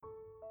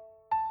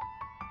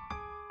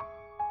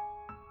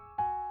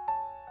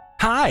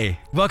Hi,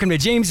 welcome to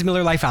James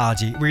Miller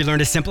Lifeology, where you learn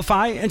to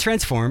simplify and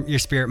transform your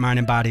spirit, mind,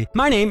 and body.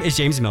 My name is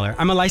James Miller.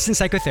 I'm a licensed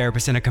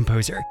psychotherapist and a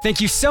composer.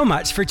 Thank you so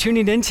much for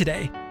tuning in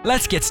today.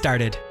 Let's get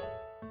started.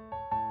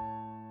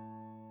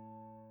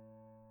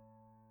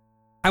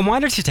 I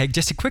wanted to take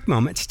just a quick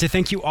moment to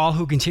thank you all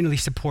who continually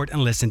support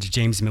and listen to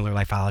James Miller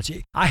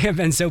Lifeology. I have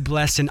been so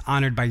blessed and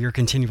honored by your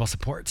continual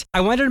support.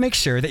 I wanted to make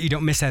sure that you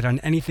don't miss out on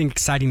anything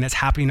exciting that's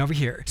happening over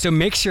here. So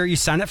make sure you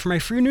sign up for my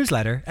free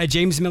newsletter at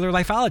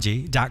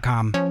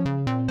jamesmillerlifeology.com.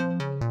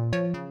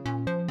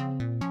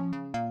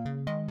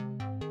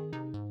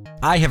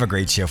 I have a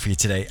great show for you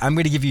today. I'm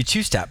going to give you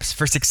 2 steps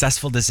for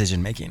successful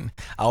decision making.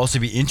 I'll also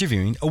be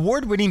interviewing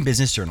award-winning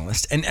business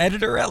journalist and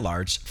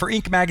editor-at-large for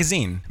Inc.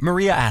 magazine,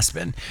 Maria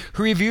Aspen,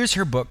 who reviews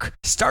her book,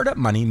 Startup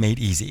Money Made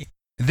Easy.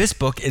 This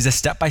book is a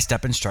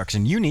step-by-step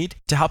instruction you need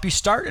to help you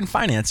start and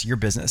finance your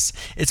business.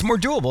 It's more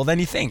doable than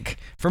you think.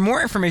 For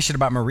more information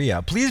about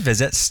Maria, please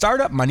visit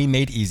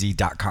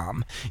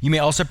startupmoneymadeeasy.com. You may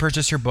also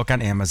purchase her book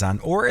on Amazon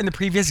or in the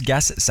previous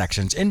guest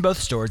sections in both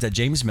stores at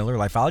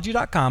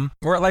jamesmillerlifeology.com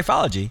or at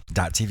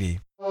lifeology.tv.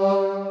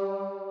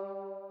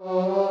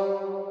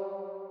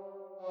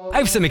 I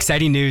have some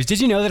exciting news.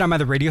 Did you know that I'm on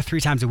the radio 3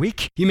 times a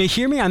week? You may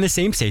hear me on the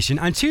same station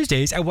on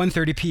Tuesdays at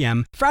 1:30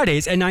 p.m.,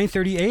 Fridays at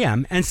 9:30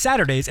 a.m., and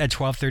Saturdays at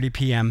 12:30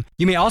 p.m.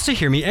 You may also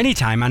hear me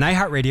anytime on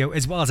iHeartRadio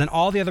as well as on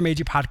all the other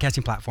major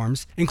podcasting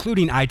platforms,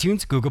 including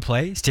iTunes, Google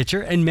Play,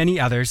 Stitcher, and many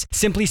others.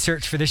 Simply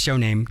search for the show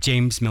name,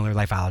 James Miller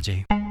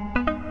Lifeology.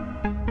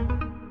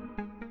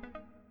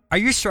 Are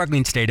you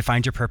struggling today to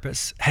find your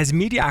purpose? Has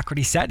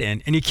mediocrity set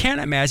in and you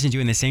can't imagine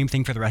doing the same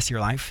thing for the rest of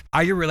your life?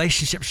 Are your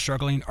relationships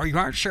struggling or you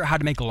aren't sure how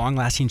to make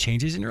long-lasting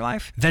changes in your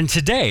life? Then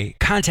today,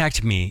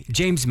 contact me,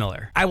 James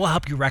Miller. I will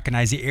help you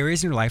recognize the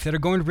areas in your life that are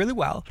going really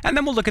well, and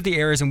then we'll look at the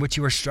areas in which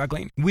you are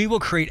struggling. We will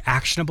create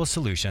actionable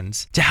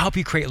solutions to help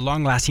you create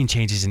long-lasting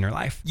changes in your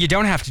life. You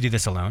don't have to do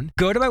this alone.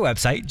 Go to my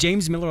website,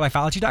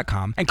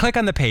 jamesmillerlifeology.com, and click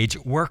on the page,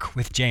 Work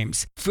with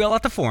James. Fill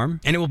out the form,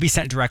 and it will be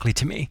sent directly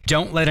to me.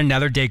 Don't let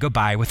another day go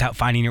by without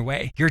finding your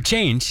way. Your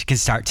change can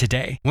start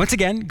today. Once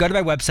again, go to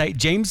my website,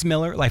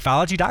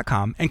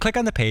 jamesmillerlifeology.com, and click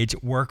on the page,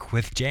 Work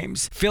with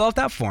James. Fill out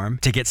that form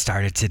to get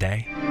started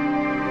today.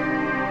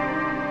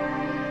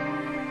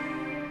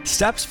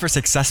 Steps for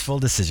successful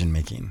decision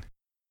making.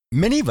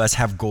 Many of us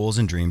have goals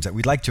and dreams that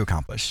we'd like to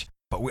accomplish,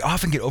 but we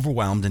often get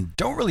overwhelmed and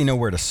don't really know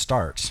where to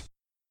start.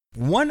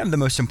 One of the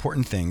most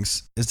important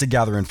things is to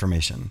gather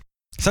information.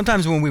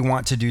 Sometimes when we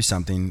want to do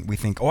something, we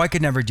think, I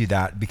could never do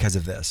that because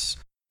of this.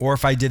 Or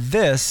if I did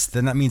this,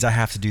 then that means I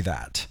have to do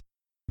that.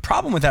 The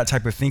problem with that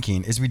type of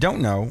thinking is we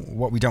don't know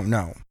what we don't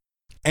know.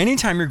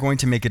 Anytime you're going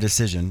to make a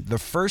decision, the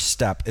first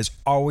step is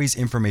always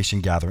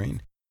information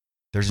gathering.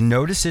 There's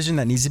no decision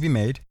that needs to be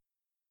made.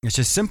 It's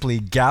just simply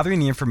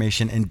gathering the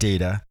information and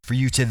data for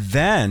you to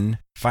then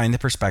find the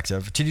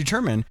perspective to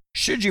determine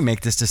should you make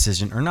this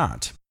decision or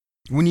not.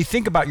 When you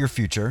think about your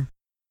future,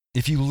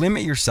 if you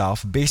limit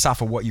yourself based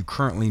off of what you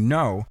currently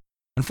know,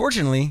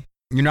 unfortunately,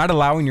 you're not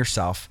allowing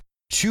yourself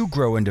to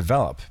grow and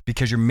develop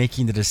because you're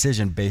making the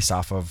decision based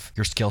off of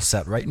your skill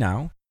set right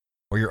now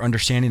or your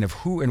understanding of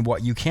who and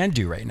what you can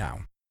do right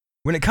now.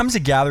 When it comes to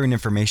gathering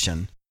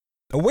information,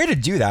 a way to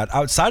do that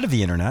outside of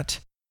the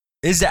internet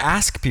is to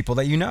ask people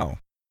that you know.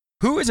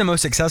 Who is the most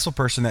successful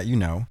person that you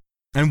know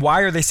and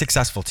why are they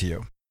successful to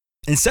you?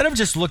 Instead of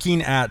just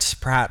looking at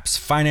perhaps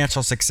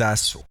financial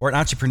success or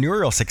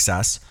entrepreneurial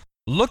success,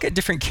 look at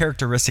different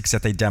characteristics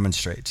that they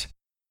demonstrate.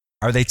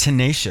 Are they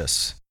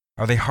tenacious?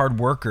 Are they hard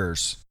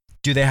workers?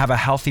 Do they have a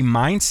healthy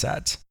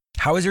mindset?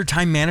 How is their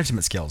time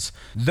management skills?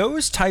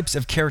 Those types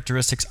of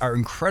characteristics are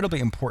incredibly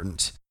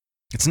important.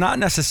 It's not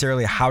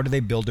necessarily how do they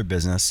build their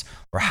business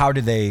or how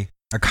do they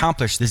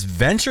accomplish this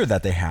venture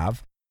that they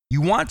have.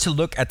 You want to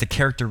look at the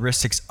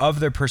characteristics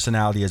of their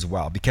personality as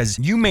well, because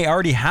you may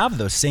already have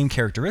those same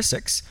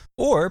characteristics,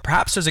 or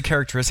perhaps there's a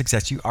characteristics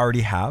that you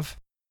already have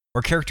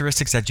or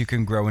characteristics that you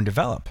can grow and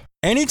develop.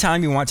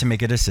 Anytime you want to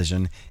make a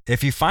decision,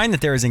 if you find that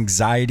there is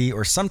anxiety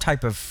or some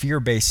type of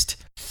fear-based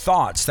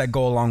thoughts that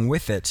go along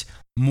with it,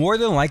 more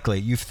than likely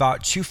you've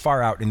thought too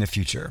far out in the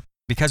future.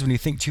 Because when you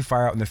think too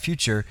far out in the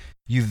future,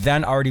 you've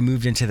then already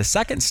moved into the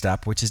second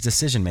step, which is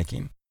decision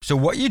making. So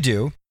what you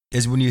do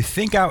is when you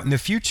think out in the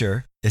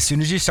future, as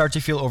soon as you start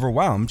to feel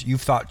overwhelmed, you've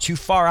thought too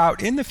far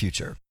out in the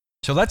future.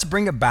 So let's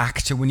bring it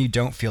back to when you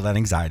don't feel that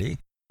anxiety,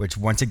 which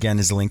once again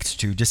is linked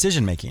to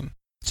decision making.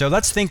 So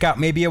let's think out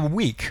maybe a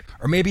week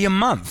or maybe a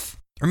month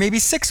or maybe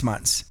 6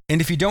 months.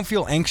 And if you don't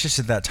feel anxious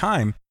at that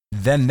time,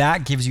 then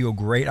that gives you a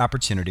great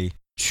opportunity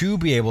to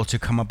be able to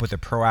come up with a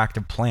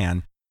proactive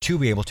plan to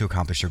be able to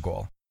accomplish your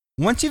goal.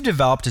 Once you've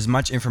developed as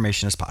much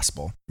information as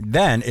possible,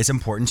 then it's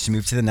important to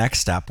move to the next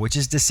step, which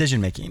is decision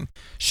making.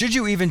 Should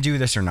you even do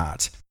this or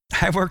not?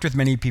 I've worked with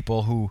many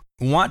people who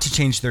want to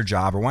change their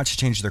job or want to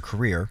change their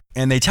career,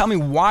 and they tell me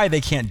why they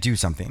can't do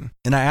something.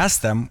 And I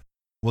ask them,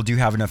 well, do you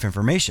have enough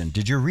information?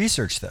 Did you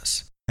research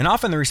this? And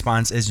often the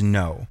response is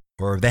no,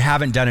 or they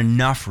haven't done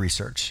enough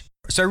research.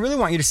 So I really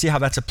want you to see how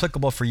that's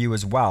applicable for you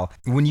as well.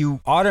 When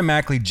you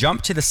automatically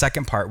jump to the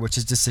second part, which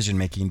is decision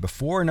making,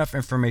 before enough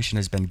information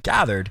has been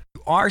gathered, you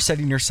are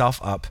setting yourself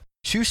up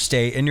to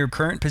stay in your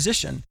current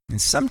position.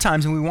 And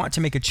sometimes when we want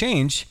to make a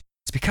change,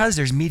 it's because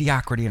there's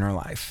mediocrity in our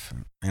life.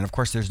 And of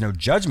course, there's no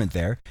judgment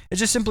there. It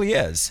just simply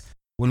is.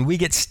 When we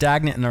get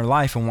stagnant in our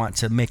life and want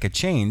to make a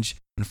change,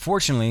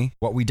 unfortunately,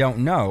 what we don't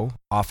know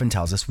often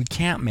tells us we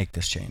can't make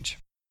this change.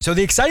 So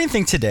the exciting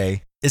thing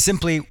today is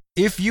simply,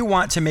 if you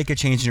want to make a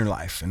change in your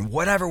life, in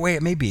whatever way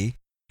it may be,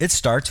 it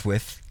starts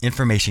with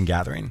information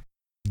gathering.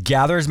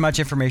 Gather as much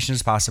information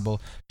as possible.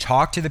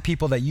 Talk to the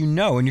people that you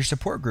know in your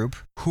support group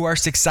who are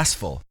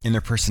successful in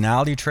their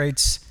personality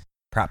traits,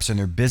 perhaps in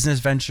their business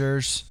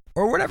ventures,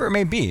 or whatever it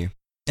may be.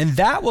 And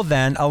that will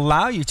then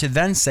allow you to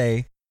then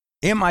say,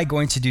 am I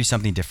going to do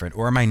something different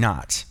or am I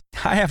not?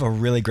 I have a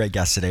really great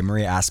guest today,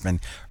 Maria Aspen.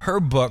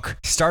 Her book,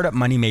 Startup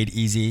Money Made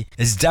Easy,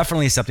 is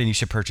definitely something you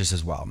should purchase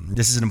as well.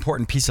 This is an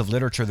important piece of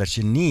literature that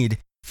you need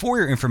for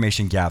your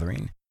information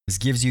gathering. This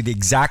gives you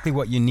exactly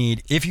what you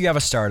need if you have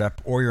a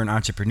startup or you're an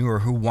entrepreneur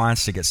who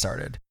wants to get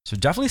started. So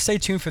definitely stay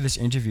tuned for this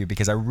interview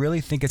because I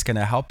really think it's going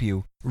to help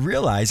you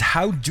realize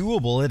how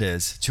doable it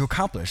is to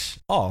accomplish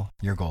all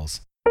your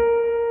goals.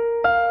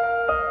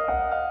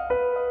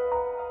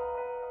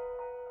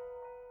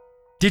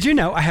 Did you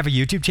know I have a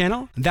YouTube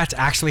channel? That's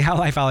actually how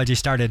Lifeology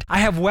started. I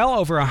have well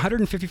over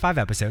 155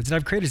 episodes that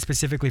I've created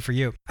specifically for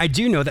you. I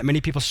do know that many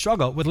people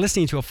struggle with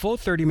listening to a full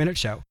 30-minute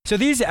show. So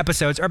these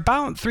episodes are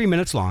about 3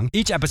 minutes long.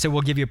 Each episode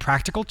will give you a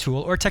practical tool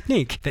or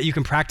technique that you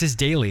can practice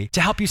daily to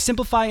help you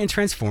simplify and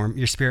transform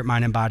your spirit,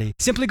 mind, and body.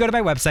 Simply go to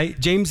my website,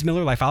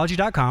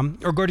 jamesmillerlifeology.com,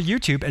 or go to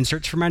YouTube and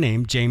search for my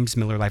name, James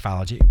Miller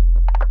Lifeology.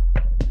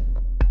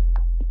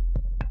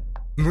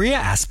 Maria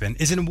Aspen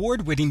is an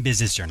award-winning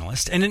business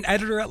journalist and an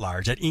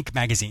editor-at-large at Inc.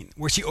 magazine,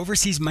 where she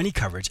oversees money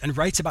coverage and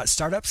writes about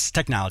startups,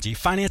 technology,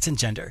 finance, and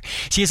gender.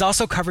 She has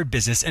also covered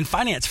business and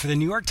finance for the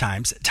New York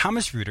Times,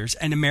 Thomson Reuters,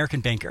 and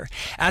American Banker.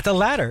 At the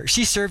latter,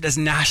 she served as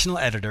national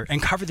editor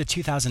and covered the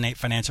 2008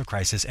 financial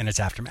crisis and its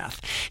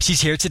aftermath.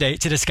 She's here today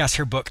to discuss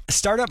her book,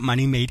 Startup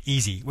Money Made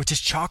Easy, which is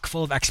chock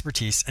full of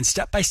expertise and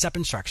step-by-step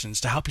instructions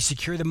to help you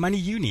secure the money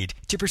you need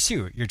to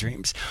pursue your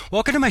dreams.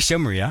 Welcome to my show,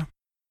 Maria.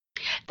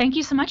 Thank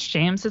you so much,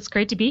 James. It's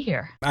great to be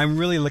here. I'm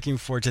really looking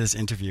forward to this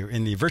interview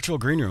in the virtual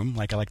green room,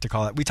 like I like to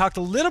call it. We talked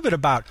a little bit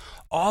about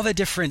all the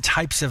different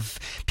types of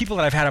people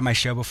that I've had on my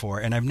show before,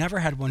 and I've never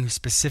had one who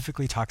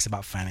specifically talks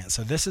about finance.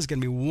 So this is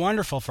going to be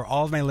wonderful for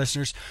all of my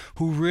listeners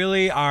who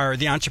really are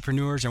the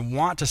entrepreneurs and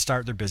want to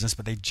start their business,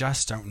 but they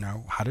just don't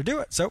know how to do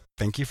it. So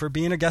thank you for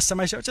being a guest on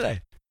my show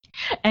today.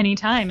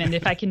 Anytime. And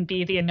if I can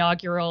be the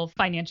inaugural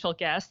financial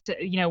guest,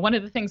 one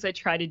of the things I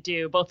try to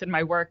do both in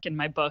my work and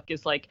my book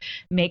is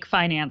make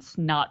finance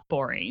not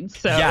boring.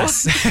 So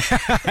yes,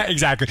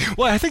 exactly.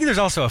 Well, I think there's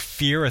also a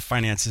fear with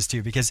finances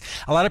too, because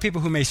a lot of people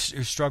who may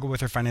struggle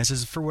with their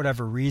finances for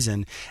whatever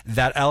reason,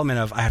 that element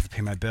of I have to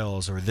pay my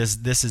bills or this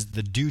is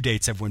the due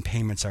dates of when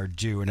payments are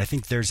due. And I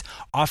think there's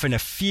often a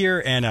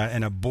fear and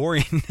a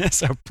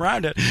boringness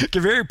around it. It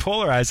can be very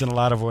polarized in a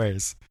lot of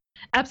ways.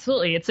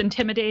 Absolutely. It's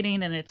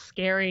intimidating and it's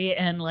scary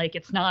and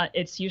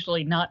it's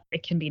usually not,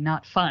 it can be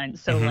not fun.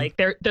 So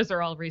those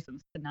are all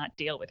reasons to not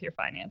deal with your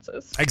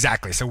finances.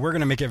 Exactly. So we're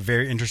going to make it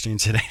very interesting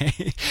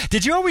today.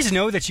 Did you always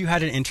know that you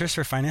had an interest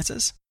for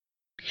finances?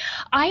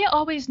 I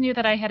always knew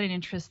that I had an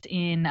interest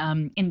in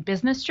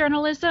business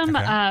journalism.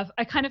 Okay.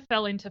 I kind of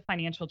fell into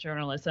financial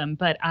journalism,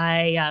 but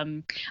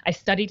I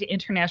studied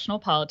international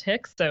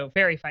politics, so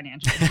very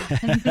financial,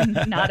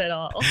 not at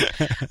all.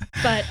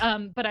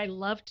 But I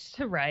loved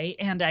to write,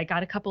 and I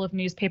got a couple of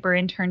newspaper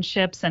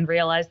internships and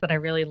realized that I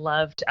really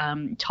loved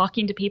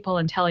talking to people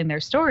and telling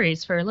their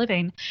stories for a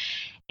living.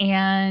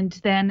 And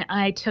then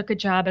I took a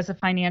job as a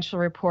financial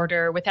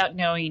reporter without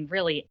knowing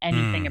really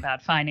anything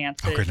about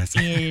finances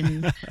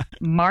in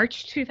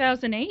March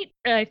 2008.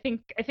 I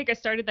think I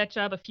started that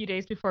job a few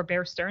days before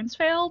Bear Stearns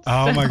failed.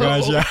 Oh my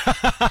gosh,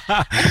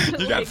 yeah.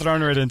 You got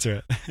thrown right into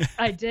it.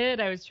 I did.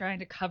 I was trying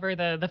to cover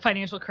the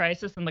financial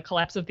crisis and the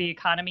collapse of the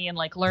economy and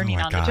learning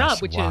on the job,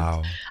 which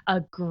is a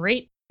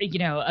great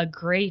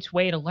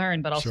way to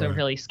learn, but also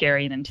really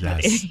scary and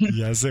intimidating.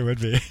 Yes, it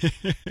would be.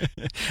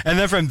 And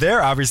then from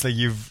there, obviously,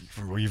 you're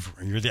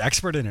the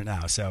expert in it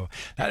now. So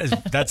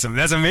that's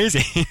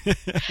amazing.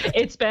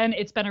 It's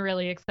been a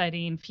really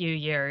exciting few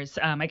years.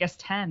 I guess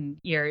 10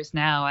 years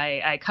now.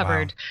 I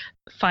covered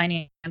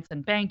finance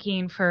and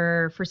banking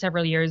for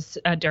several years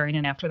during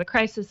and after the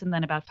crisis, and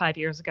then about 5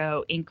 years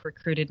ago, Inc.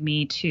 recruited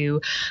me to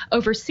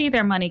oversee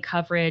their money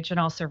coverage and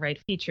also write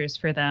features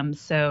for them.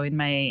 So in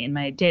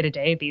my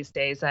day-to-day these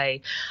days,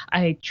 I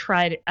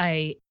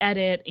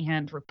edit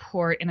and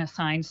report and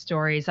assign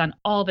stories on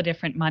all the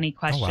different money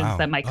questions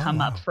that might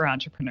come up for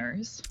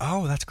entrepreneurs.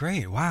 Oh, that's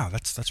great! Wow,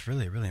 that's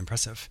really, really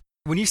impressive.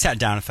 When you sat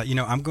down and thought,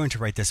 I'm going to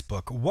write this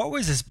book, what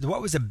was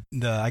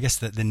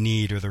the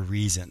need or the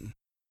reason?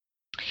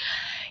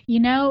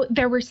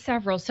 There were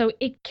several. So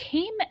it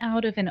came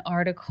out of an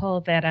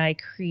article that I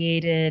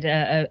created,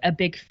 a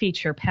big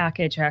feature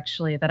package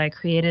actually, that I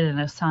created and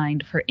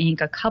assigned for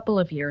Inc. a couple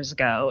of years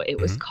ago. It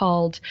was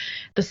called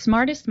The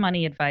Smartest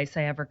Money Advice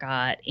I Ever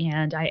Got.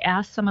 And I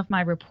asked some of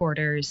my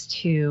reporters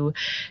to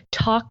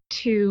talk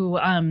to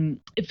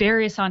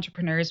various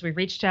entrepreneurs. We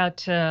reached out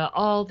to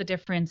all the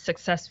different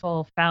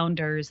successful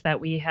founders that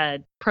we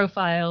had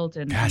profiled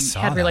and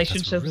had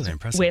relationships really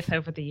with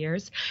over the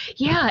years.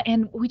 Yeah.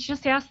 And we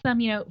just asked them,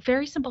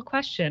 very simple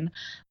question.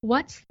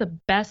 What's the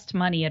best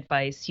money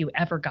advice you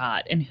ever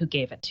got and who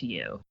gave it to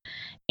you?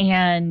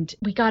 And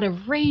we got a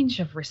range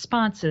of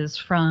responses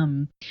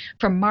from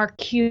Mark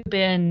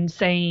Cuban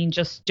saying,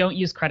 just don't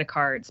use credit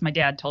cards. My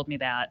dad told me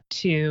that,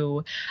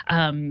 to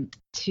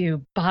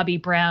Bobby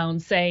Brown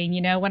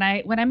saying, when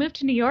I moved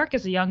to New York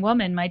as a young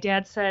woman, my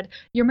dad said,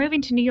 you're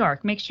moving to New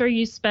York. Make sure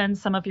you spend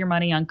some of your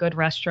money on good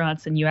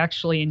restaurants and you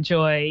actually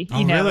enjoy,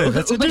 really?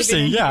 That's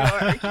interesting.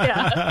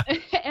 Yeah.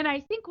 And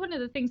I think one of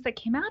the things that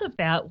came out of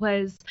that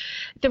was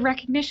the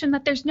recognition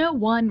that there's no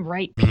one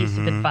right piece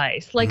of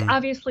advice. Like,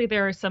 obviously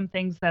there are some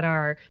things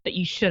that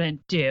you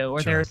shouldn't do,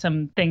 or there are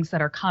some things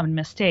that are common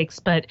mistakes,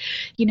 but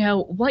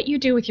what you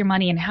do with your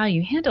money and how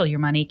you handle your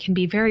money can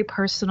be very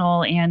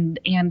personal and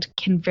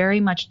can very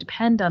much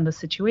depend on the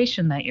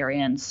situation that you're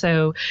in.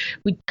 So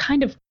we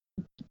kind of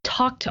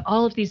talked to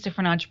all of these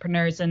different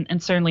entrepreneurs,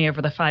 and certainly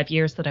over the 5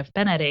 years that I've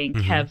been at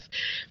Inc.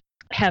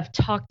 have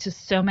talked to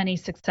so many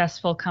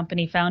successful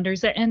company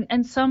founders, and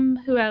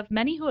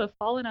many who have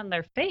fallen on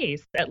their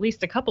face at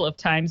least a couple of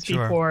times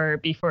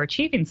before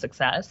achieving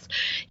success,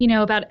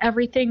 about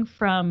everything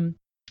from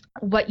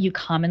what you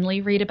commonly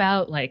read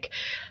about, like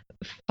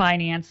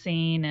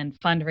financing and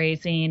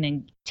fundraising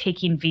and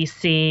taking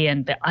VC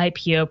and the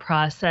IPO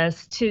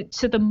process,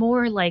 to the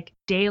more like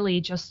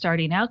daily, just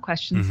starting out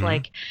questions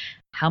like,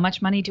 how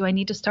much money do I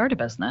need to start a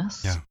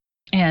business? Yeah.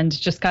 And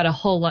just got a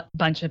whole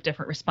bunch of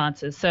different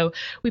responses. So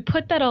we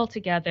put that all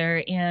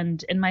together,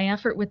 and my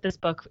effort with this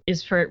book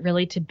is for it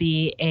really to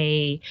be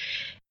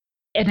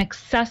an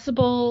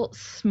accessible,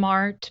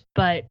 smart,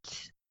 but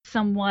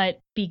somewhat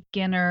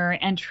beginner,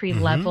 entry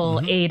level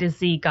A to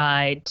Z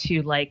guide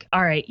to, like,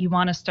 all right, you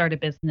want to start a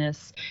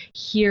business.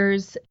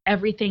 Here's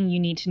everything you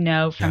need to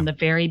know from the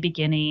very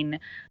beginning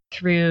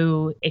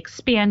through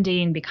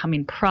expanding,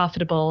 becoming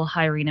profitable,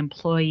 hiring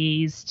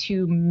employees,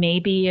 to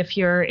maybe, if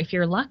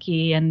you're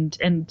lucky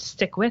and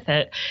stick with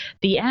it,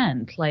 the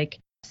end, like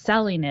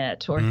selling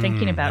it or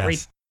thinking about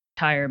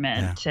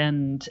retirement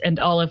and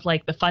all of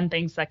like the fun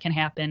things that can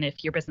happen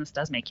if your business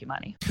does make you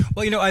money.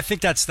 Well, I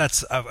think that's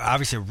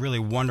obviously a really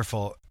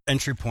wonderful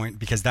entry point,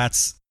 because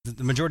that's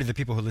the majority of the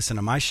people who listen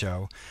to my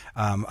show.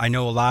 I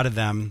know a lot of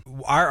them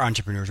are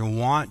entrepreneurs and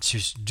want to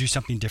do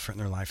something different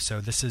in their life.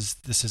 So this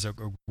is a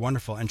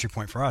wonderful entry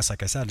point for us,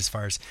 like I said, as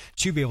far as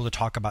to be able to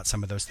talk about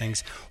some of those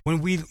things.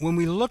 When we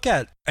look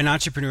at an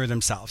entrepreneur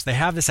themselves, they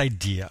have this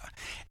idea,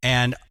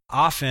 and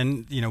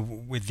often,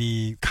 with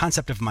the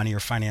concept of money or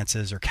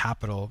finances or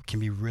capital can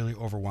be really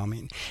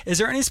overwhelming. Is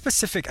there any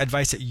specific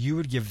advice that you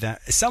would give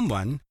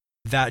someone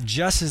that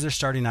just as they're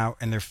starting out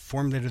and they're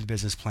formulated the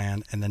business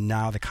plan, and then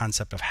now the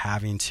concept of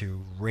having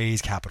to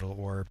raise capital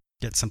or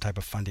get some type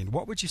of funding,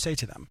 what would you say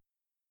to them?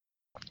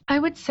 I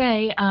would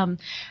say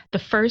the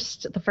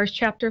first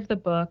chapter of the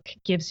book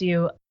gives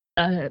you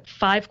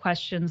 5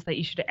 questions that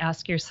you should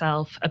ask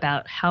yourself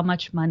about how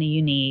much money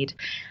you need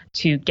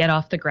to get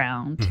off the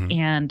ground.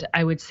 And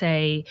I would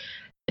say,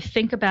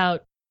 think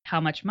about how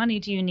much money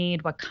do you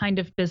need? What kind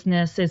of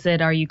business is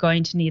it? Are you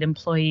going to need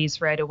employees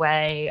right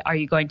away? Are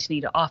you going to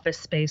need office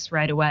space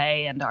right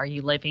away? And are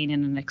you living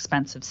in an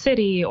expensive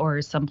city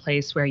or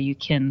someplace where you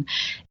can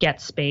get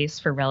space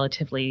for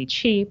relatively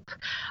cheap?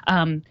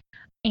 And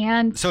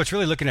so it's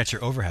really looking at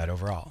your overhead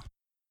overall.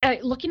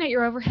 Looking at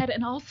your overhead,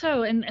 and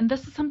also, and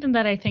this is something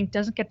that I think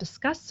doesn't get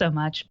discussed so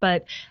much,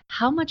 but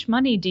how much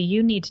money do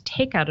you need to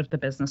take out of the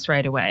business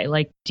right away?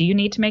 Like, do you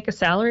need to make a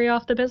salary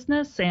off the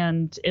business?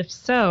 And if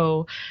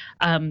so,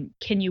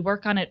 can you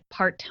work on it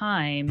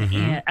part-time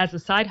as a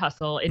side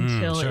hustle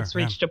until it's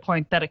reached a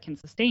point that it can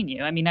sustain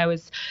you? I mean, I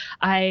was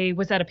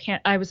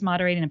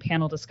moderating a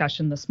panel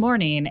discussion this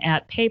morning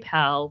at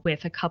PayPal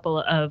with a couple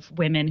of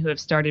women who have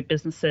started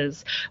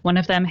businesses. One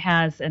of them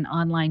has an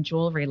online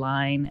jewelry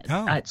line.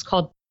 It's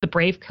called the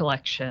Brave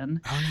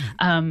Collection.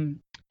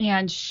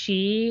 And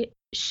she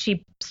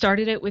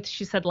started it with,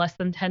 she said, less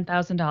than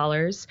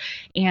 $10,000.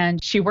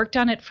 And she worked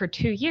on it for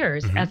 2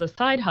 years as a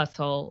side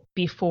hustle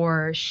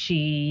before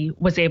she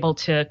was able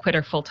to quit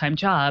her full-time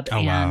job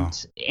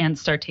and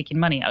start taking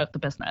money out of the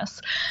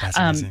business. That's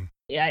amazing.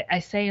 I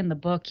say in the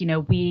book,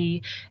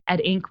 we at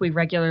Inc., we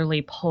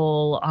regularly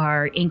poll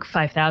our Inc.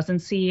 5000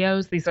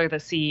 CEOs. These are the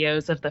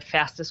CEOs of the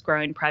fastest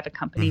growing private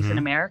companies in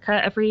America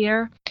every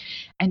year.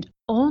 And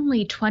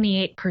only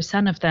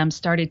 28% of them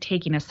started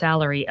taking a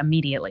salary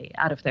immediately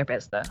out of their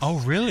business. Oh,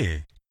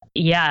 really?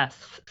 Yes.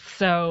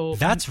 So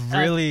and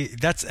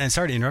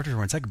sorry to interrupt you for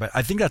 1 second, but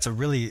I think it's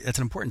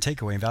an important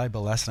takeaway and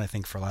valuable lesson, I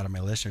think, for a lot of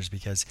my listeners,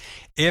 because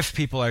if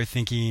people are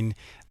thinking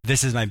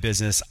this is my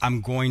business.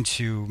 I'm going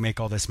to make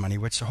all this money,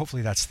 which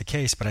hopefully that's the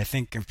case. But I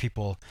think if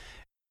people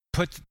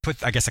put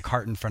I guess a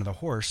cart in front of the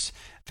horse,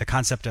 the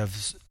concept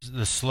of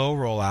the slow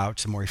rollout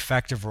to more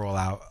effective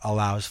rollout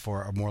allows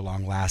for a more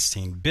long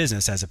lasting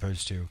business, as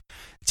opposed to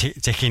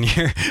taking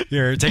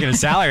your taking a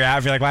salary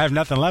out. You're like, well, I have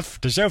nothing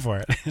left to show for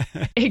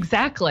it.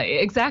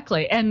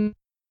 Exactly.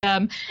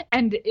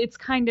 And it's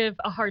kind of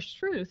a harsh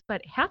truth,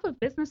 but half of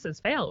businesses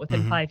fail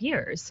within 5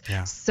 years.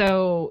 Yeah.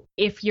 So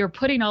if you're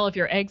putting all of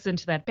your eggs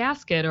into that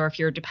basket, or if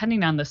you're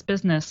depending on this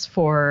business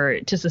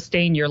to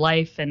sustain your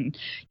life and,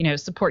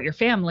 support your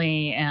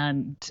family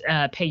and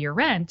pay your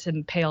rent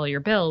and pay all your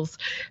bills,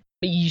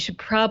 you should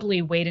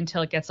probably wait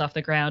until it gets off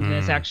the ground and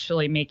is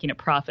actually making a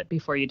profit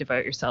before you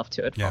devote yourself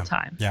to it full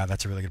time. Yeah,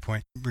 that's a really good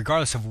point.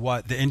 Regardless of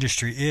what the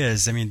industry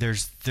is, I mean,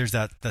 there's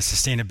the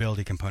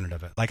sustainability component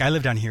of it. Like, I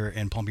live down here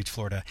in Palm Beach,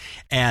 Florida,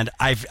 and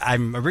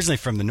I'm originally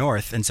from the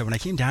north, and so when I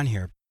came down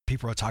here,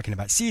 people were talking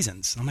about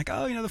seasons. I'm like,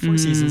 oh, the 4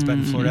 seasons, but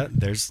in Florida,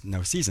 there's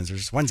no seasons. There's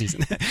just one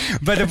season.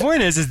 But the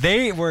point is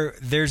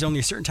there's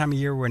only a certain time of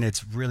year when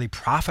it's really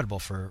profitable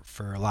for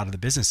a lot of the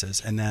businesses.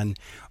 And then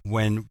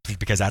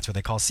because that's what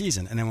they call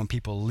season. And then when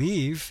people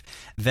leave,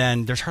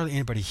 then there's hardly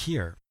anybody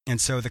here. And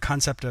so the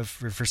concept of,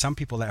 for some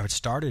people that had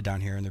started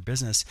down here in their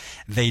business,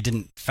 they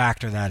didn't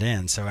factor that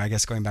in. So I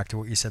guess going back to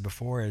what you said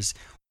before is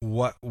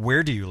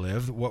where do you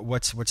live?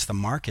 What's the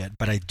market?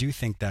 But I do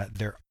think that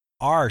there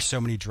are so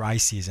many dry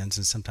seasons,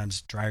 and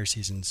sometimes drier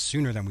seasons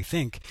sooner than we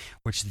think,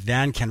 which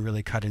then can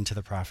really cut into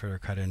the profit or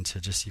cut into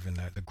just even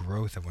the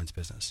growth of one's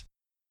business.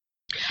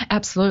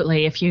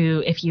 Absolutely. If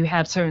you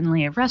have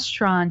certainly a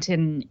restaurant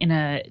in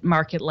a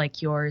market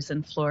like yours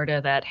in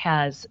Florida that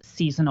has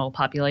seasonal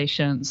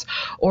populations,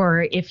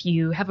 or if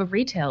you have a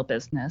retail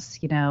business,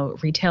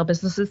 retail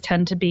businesses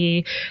tend to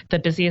be, the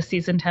busiest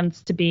season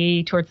tends to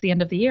be towards the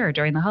end of the year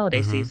during the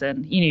holiday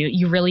season.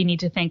 You really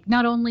need to think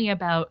not only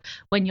about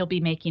when you'll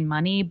be making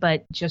money,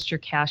 but just your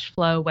cash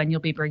flow, when you'll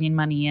be bringing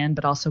money in,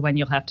 but also when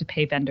you'll have to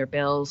pay vendor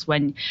bills,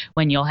 when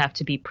you'll have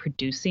to be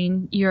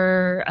producing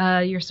your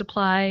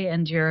supply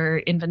and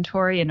your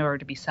inventory in order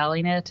to be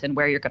selling it, and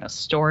where you're going to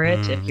store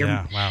it.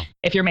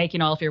 If you're making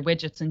all of your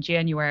widgets in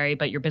January,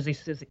 but your busy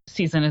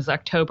season is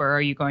October,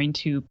 are you going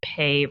to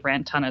pay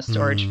rent on a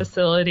storage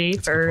facility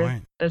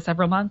for the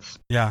several months?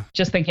 Yeah.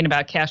 Just thinking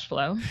about cash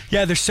flow.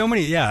 Yeah, there's so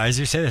many. Yeah, as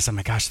you say this, I'm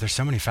like, gosh, there's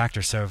so many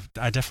factors. So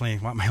I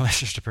definitely want my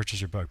listeners to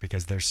purchase your book,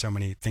 because there's so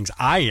many things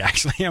I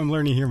actually am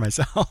learning here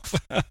myself.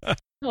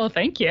 Well,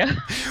 thank you.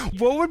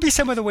 What would be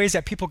some of the ways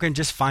that people can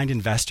just find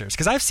investors?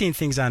 Because I've seen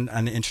things on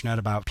the internet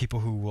about people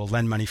who will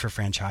lend money for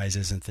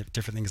franchises and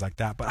different things like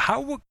that. But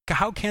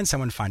how can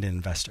someone find an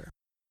investor?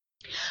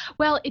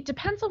 Well, it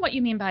depends on what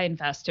you mean by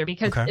investor,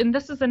 because, and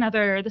this is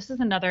another,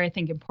 I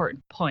think,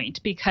 important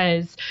point,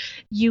 because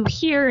you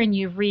hear and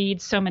you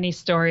read so many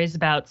stories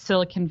about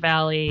Silicon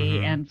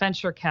Valley and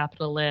venture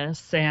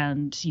capitalists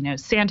and,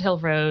 Sand Hill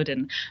Road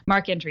and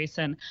Mark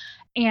Andreessen.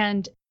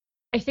 And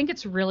I think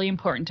it's really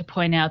important to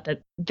point out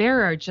that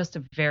there are just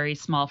a very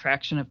small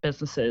fraction of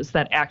businesses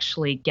that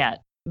actually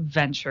get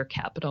venture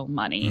capital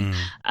money.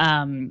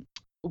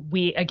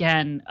 We,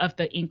 again, of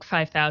the Inc.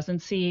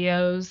 5000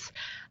 CEOs,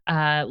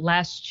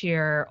 last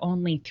year,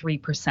 only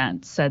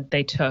 3% said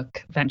they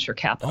took venture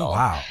capital. Oh,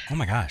 wow. Oh,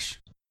 my gosh.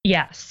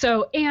 Yeah.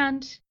 So,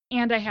 and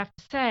I have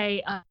to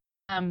say,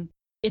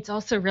 it's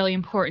also really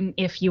important,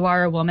 if you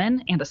are a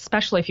woman, and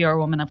especially if you're a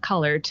woman of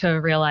color, to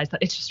realize that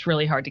it's just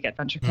really hard to get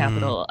venture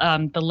capital.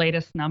 The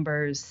latest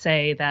numbers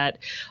say that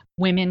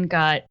women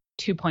got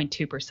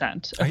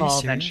 2.2% of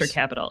all venture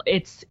capital.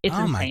 It's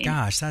insane. Oh my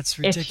gosh, that's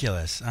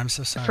ridiculous. I'm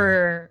so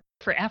sorry.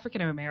 For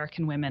African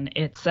American women,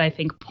 it's, I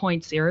think,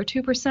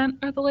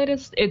 0.02% are the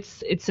latest.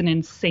 It's an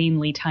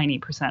insanely tiny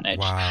percentage.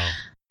 Wow.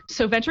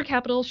 So venture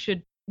capital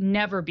should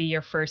never be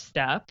your first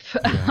step.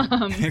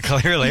 Yeah.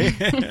 Clearly.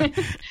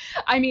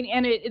 I mean,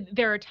 and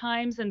there are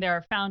times and there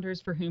are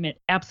founders for whom it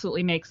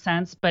absolutely makes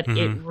sense, but it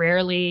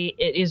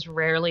is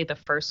rarely the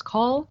first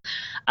call.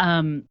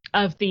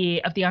 Of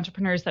the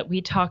entrepreneurs that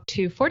we talk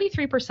to,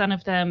 43%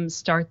 of them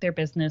start their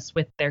business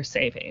with their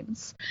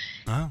savings.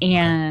 Oh, okay.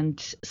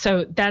 And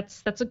so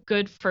that's a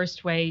good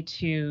first way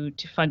to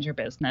fund your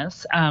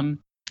business.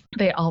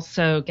 They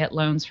also get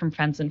loans from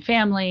friends and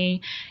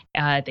family.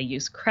 They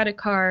use credit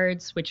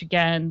cards, which,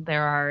 again,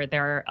 there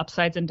are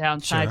upsides and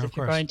downsides. Sure, if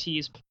you're going to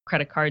use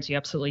credit cards, you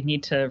absolutely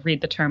need to read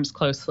the terms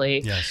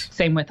closely. Yes.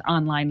 Same with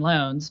online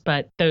loans,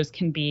 but those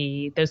can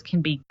be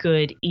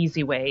good,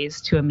 easy ways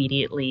to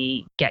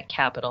immediately get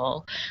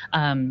capital.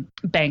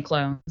 Bank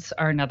loans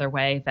are another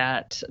way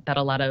that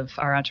a lot of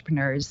our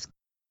entrepreneurs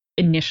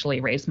initially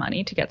raise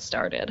money to get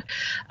started.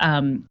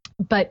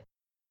 But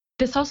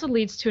this also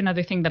leads to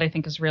another thing that I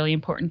think is really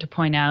important to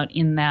point out,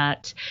 in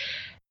that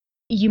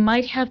you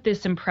might have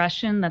this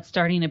impression that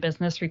starting a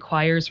business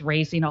requires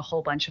raising a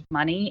whole bunch of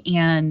money,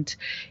 and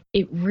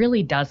it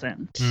really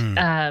doesn't.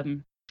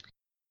 In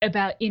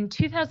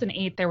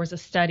 2008, there was a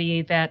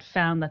study that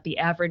found that the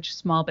average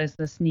small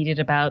business needed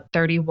about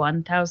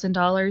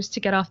 $31,000 to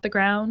get off the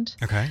ground.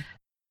 Okay.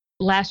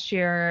 Last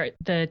year,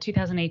 the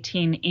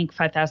 2018 Inc.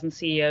 5000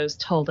 CEOs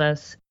told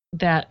us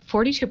that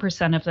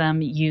 42% of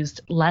them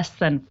used less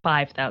than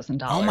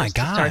 $5,000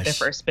 to start their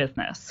first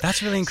business.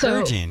 That's really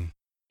encouraging. So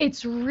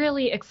it's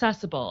really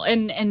accessible.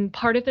 And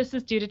part of this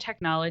is due to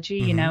technology.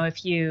 You know,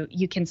 if you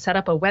can set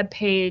up a web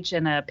page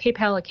and a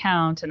PayPal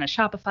account and a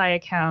Shopify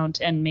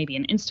account and maybe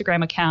an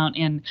Instagram account,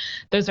 and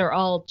those are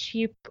all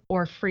cheap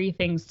or free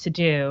things to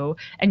do.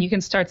 And you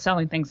can start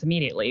selling things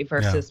immediately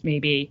versus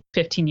maybe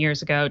 15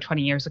 years ago,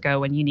 20 years ago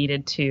when you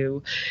needed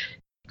to,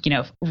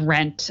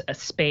 rent a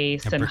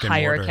space and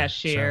hire a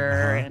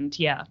cashier. And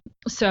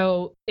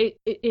so it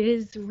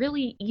is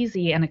really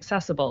easy and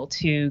accessible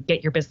to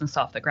get your business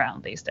off the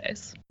ground these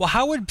days. Well,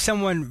 how would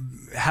someone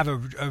have a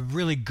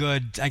really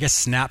good, I guess,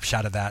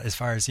 snapshot of that as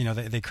far as,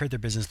 they create their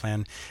business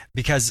plan?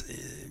 Because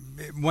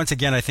once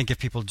again, I think if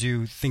people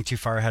do think too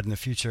far ahead in the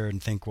future and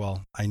think,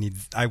 well,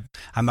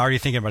 I'm already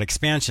thinking about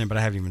expansion, but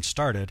I haven't even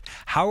started.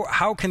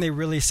 How can they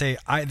really say,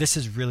 this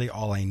is really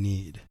all I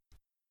need?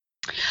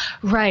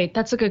 Right.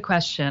 That's a good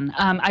question.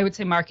 I would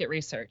say market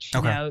research.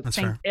 Okay, that's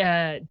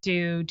fair.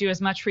 Do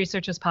as much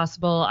research as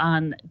possible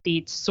on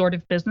the sort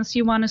of business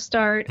you want to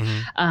start.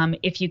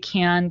 If you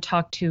can,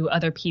 talk to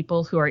other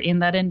people who are in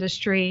that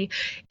industry,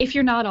 if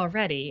you're not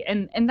already.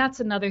 And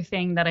that's another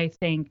thing that I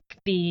think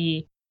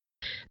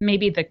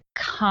maybe the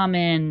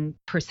common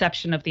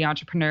perception of the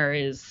entrepreneur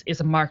is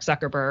a Mark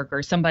Zuckerberg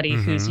or somebody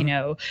who's,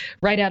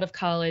 right out of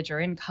college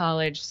or in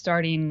college,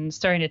 starting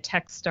a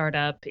tech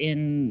startup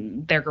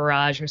in their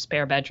garage or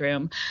spare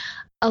bedroom.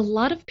 A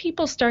lot of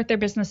people start their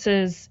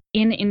businesses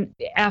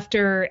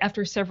after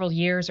several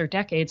years or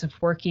decades of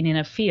working in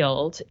a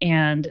field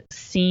and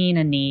seeing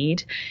a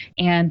need,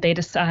 and they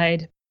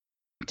decide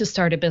to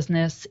start a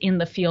business in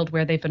the field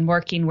where they've been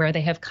working, where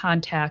they have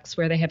contacts,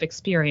 where they have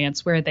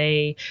experience, where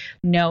they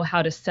know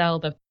how to sell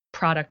the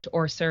product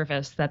or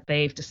service that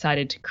they've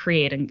decided to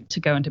create and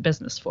to go into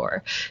business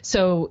for.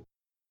 So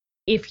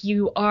if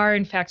you are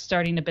in fact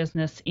starting a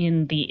business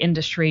in the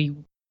industry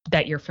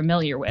that you're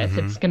familiar with,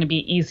 it's going to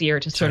be easier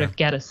to sort of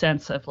get a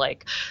sense of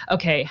like,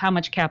 okay, how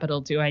much capital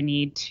do I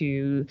need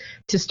to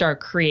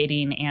start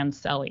creating and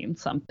selling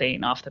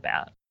something off the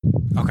bat?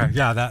 Okay.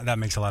 Yeah, that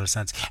makes a lot of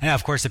sense. And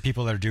of course, the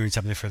people that are doing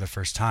something for the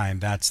first time,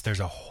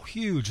 there's a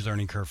huge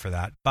learning curve for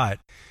that. But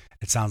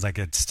it sounds like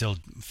it's still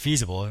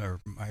feasible or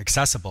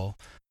accessible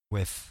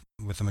with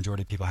the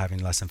majority of people having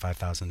less than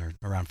 $5,000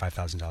 or around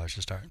 $5,000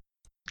 to start.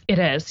 It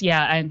is.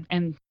 Yeah.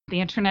 And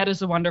the internet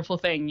is a wonderful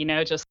thing.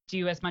 Just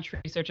do as much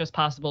research as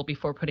possible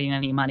before putting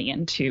any money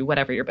into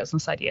whatever your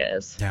business idea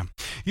is. Yeah.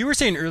 You were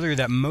saying earlier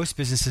that most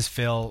businesses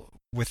fail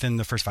within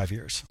the first 5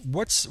 years.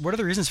 What are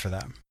the reasons for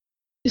that?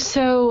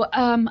 So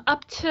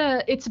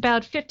it's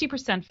about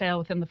 50% fail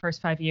within the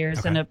first 5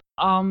 years and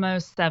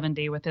almost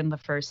 70 within the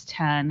first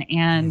 10.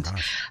 And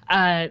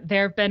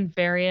there have been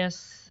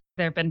various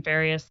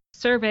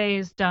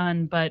surveys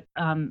done, but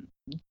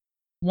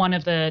one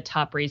of the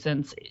top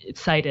reasons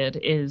cited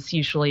is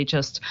usually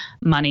just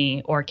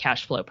money or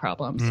cash flow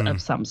problems of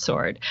some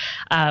sort.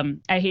 I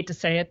hate to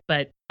say it,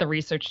 but the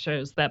research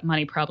shows that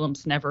money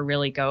problems never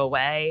really go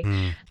away.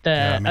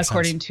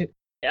 According to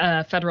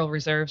Federal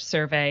Reserve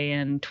survey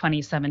in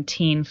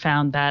 2017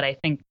 found that I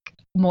think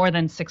more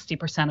than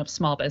 60% of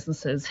small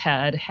businesses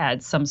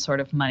had some sort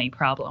of money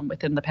problem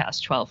within the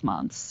past 12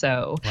 months.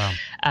 So,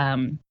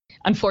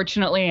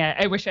 unfortunately,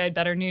 I wish I had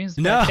better news.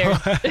 No,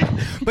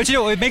 but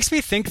it makes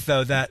me think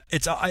though that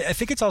I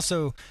think it's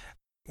also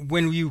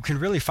when you can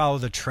really follow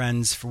the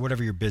trends for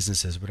whatever your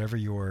business is, whatever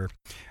your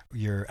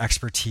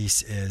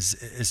expertise is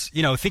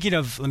thinking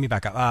of, let me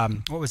back up.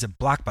 What was it?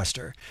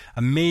 Blockbuster.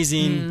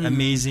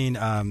 Amazing.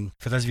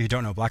 For those of you who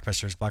don't know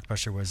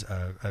Blockbuster was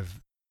a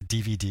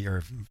DVD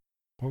or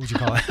what would you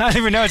call it? I don't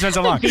even know. It's been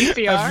so long.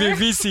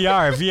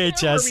 VCR,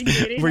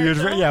 VHS.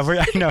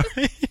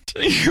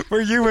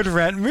 Where you would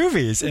rent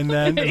movies and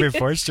then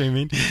before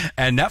streaming,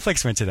 and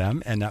Netflix went to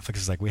them, and Netflix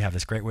was like, we have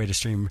this great way to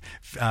stream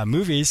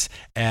movies,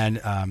 and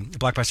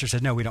Blockbuster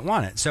said, no, we don't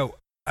want it. So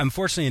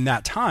unfortunately, in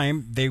that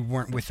time, they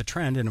weren't with the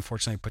trend, and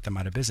unfortunately put them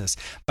out of business.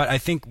 But I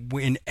think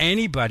in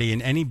any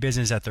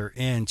business that they're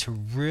in, to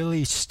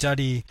really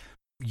study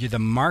the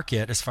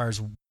market as far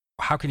as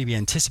how can you be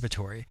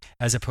anticipatory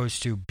as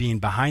opposed to being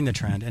behind the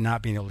trend and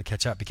not being able to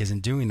catch up, because in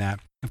doing that,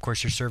 of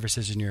course, your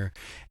services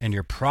and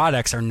your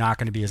products are not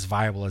going to be as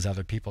viable as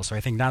other people. So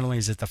I think not only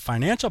is it the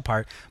financial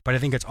part, but I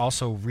think it's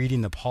also reading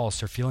the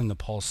pulse or feeling the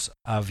pulse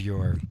of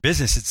your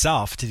business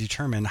itself to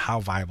determine how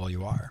viable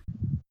you are.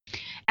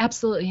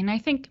 Absolutely. And I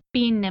think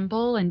being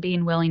nimble and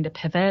being willing to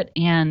pivot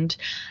and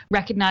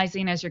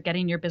recognizing as you're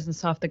getting your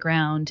business off the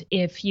ground,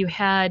 if you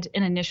had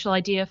an initial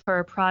idea for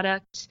a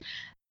product,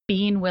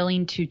 being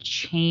willing to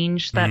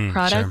change that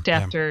product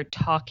after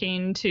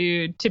talking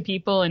to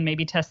people and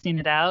maybe testing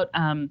it out.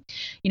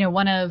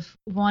 One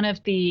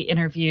of the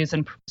interviews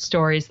and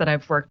stories that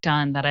I've worked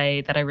on that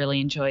I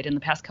really enjoyed in the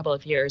past couple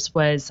of years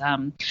was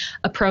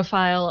a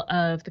profile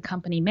of the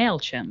company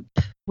MailChimp,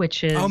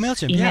 which is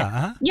MailChimp. email. Yeah.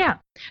 Uh-huh. Yeah.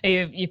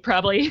 You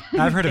probably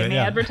I've heard of it. may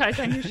advertise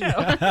on your show.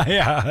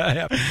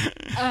 Yeah.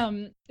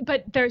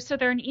 But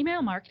they're an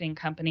email marketing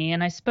company,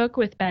 and I spoke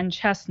with Ben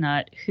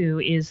Chestnut, who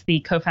is the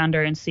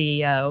co-founder and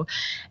CEO.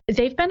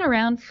 They've been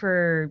around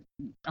for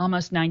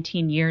almost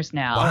 19 years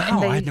now.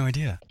 Wow, and I had no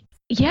idea.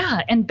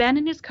 Yeah, and Ben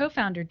and his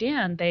co-founder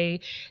Dan, they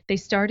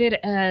started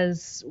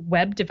as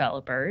web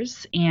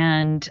developers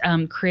and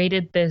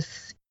created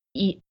this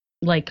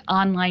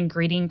online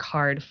greeting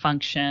card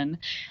function,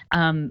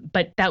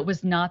 but that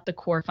was not the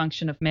core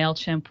function of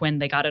MailChimp when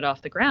they got it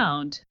off the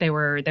ground. They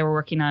were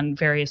working on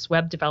various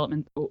web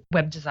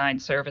design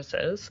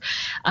services,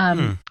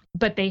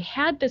 but they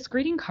had this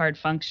greeting card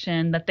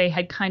function that they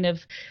had kind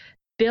of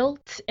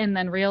built and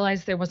then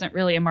realized there wasn't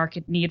really a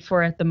market need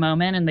for at the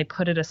moment, and they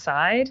put it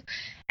aside.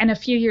 And a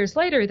few years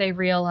later, they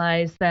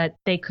realized that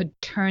they could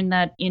turn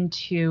that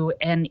into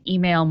an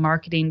email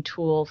marketing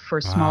tool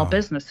for small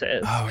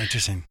businesses. Oh,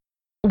 interesting.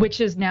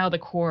 Which is now the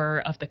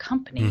core of the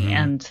company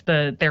and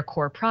their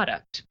core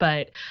product.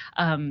 But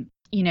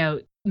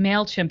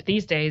MailChimp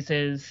these days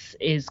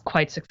is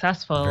quite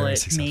successful. Very it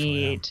successful,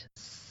 made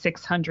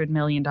 $600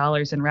 million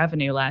in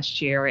revenue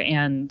last year.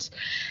 And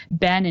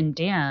Ben and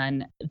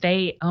Dan,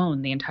 they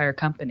own the entire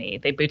company.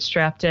 They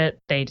bootstrapped it.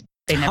 They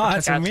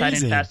never took outside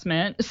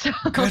investment. So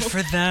good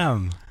for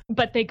them.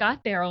 But they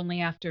got there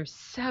only after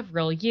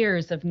several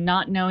years of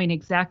not knowing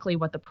exactly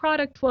what the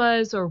product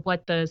was or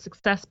what the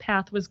success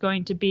path was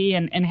going to be,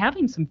 and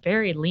having some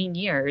very lean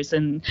years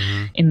in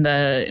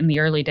the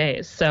early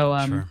days. So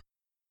Sure.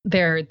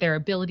 Their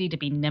ability to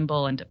be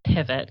nimble and to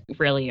pivot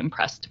really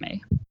impressed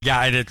me. Yeah,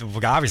 I did.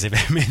 Obviously,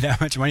 they made that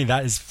much money.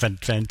 That is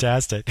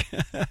fantastic.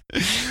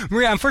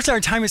 Maria, unfortunately,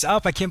 our time is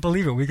up. I can't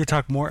believe it. We could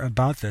talk more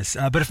about this.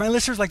 But if my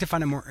listeners like to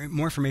find out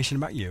more information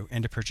about you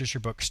and to purchase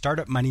your book,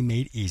 Startup Money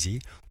Made Easy,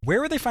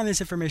 where would they find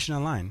this information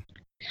online?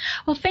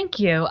 Well, thank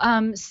you.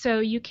 So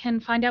you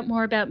can find out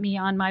more about me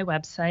on my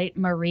website,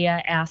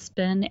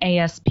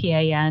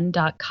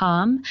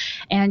 mariaaspan.com.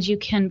 And you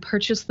can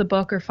purchase the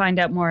book or find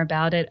out more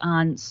about it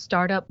on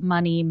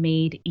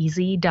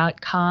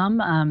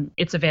startupmoneymadeeasy.com.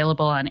 It's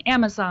available on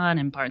Amazon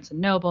and Barnes &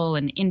 Noble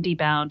and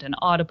IndieBound and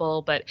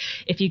Audible. But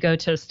if you go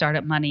to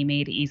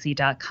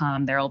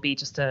startupmoneymadeeasy.com, there will be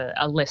just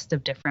a list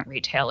of different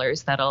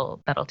retailers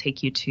that'll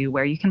take you to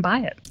where you can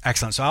buy it.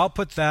 Excellent. So I'll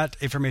put that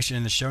information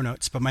in the show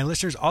notes. But my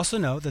listeners also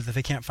know that if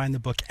they can't find the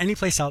book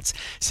anyplace else,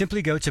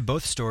 simply go to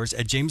both stores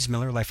at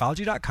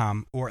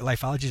jamesmillerlifeology.com or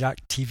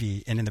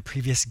lifeology.tv, and in the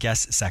previous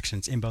guest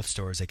sections in both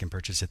stores, they can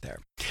purchase it there.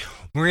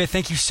 Maria,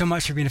 thank you so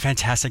much for being a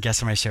fantastic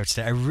guest on my show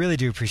today. I really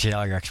do appreciate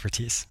all your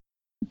expertise.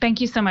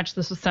 Thank you so much.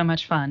 This was so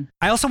much fun.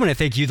 I also want to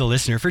thank you, the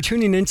listener, for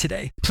tuning in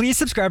today. Please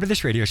subscribe to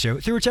this radio show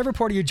through whichever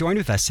portal you joined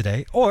with us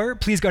today, or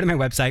please go to my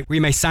website where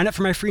you may sign up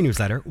for my free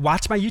newsletter,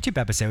 watch my YouTube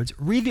episodes,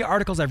 read the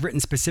articles I've written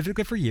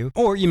specifically for you,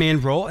 or you may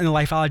enroll in the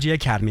Lifeology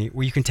Academy,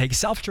 where you can take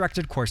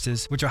self-directed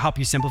courses which will help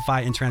you simplify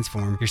and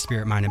transform your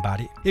spirit, mind, and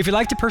body. If you'd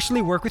like to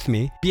personally work with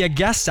me, be a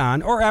guest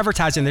on, or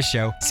advertise on this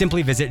show,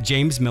 simply visit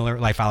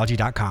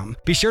jamesmillerlifeology.com.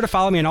 Be sure to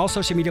follow me on all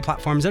social media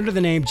platforms under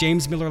the name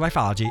James Miller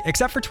Lifeology,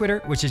 except for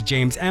Twitter, which is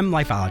James M.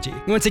 Lifeology.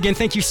 Once again,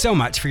 thank you so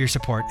much for your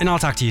support, and I'll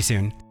talk to you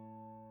soon.